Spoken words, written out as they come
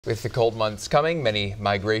With the cold months coming, many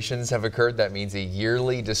migrations have occurred. That means a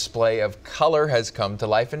yearly display of color has come to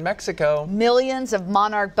life in Mexico. Millions of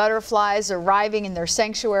monarch butterflies arriving in their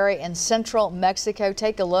sanctuary in central Mexico.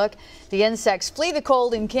 Take a look. The insects flee the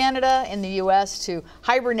cold in Canada, in the U.S. to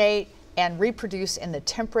hibernate and reproduce in the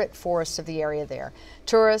temperate forests of the area there.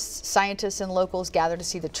 Tourists, scientists, and locals gather to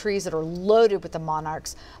see the trees that are loaded with the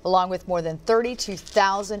monarchs, along with more than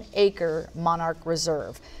 32,000-acre monarch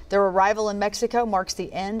reserve. Their arrival in Mexico marks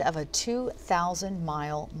the end of a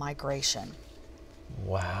 2,000-mile migration.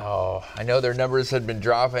 Wow. I know their numbers had been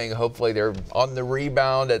dropping. Hopefully they're on the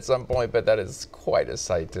rebound at some point, but that is quite a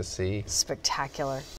sight to see. Spectacular.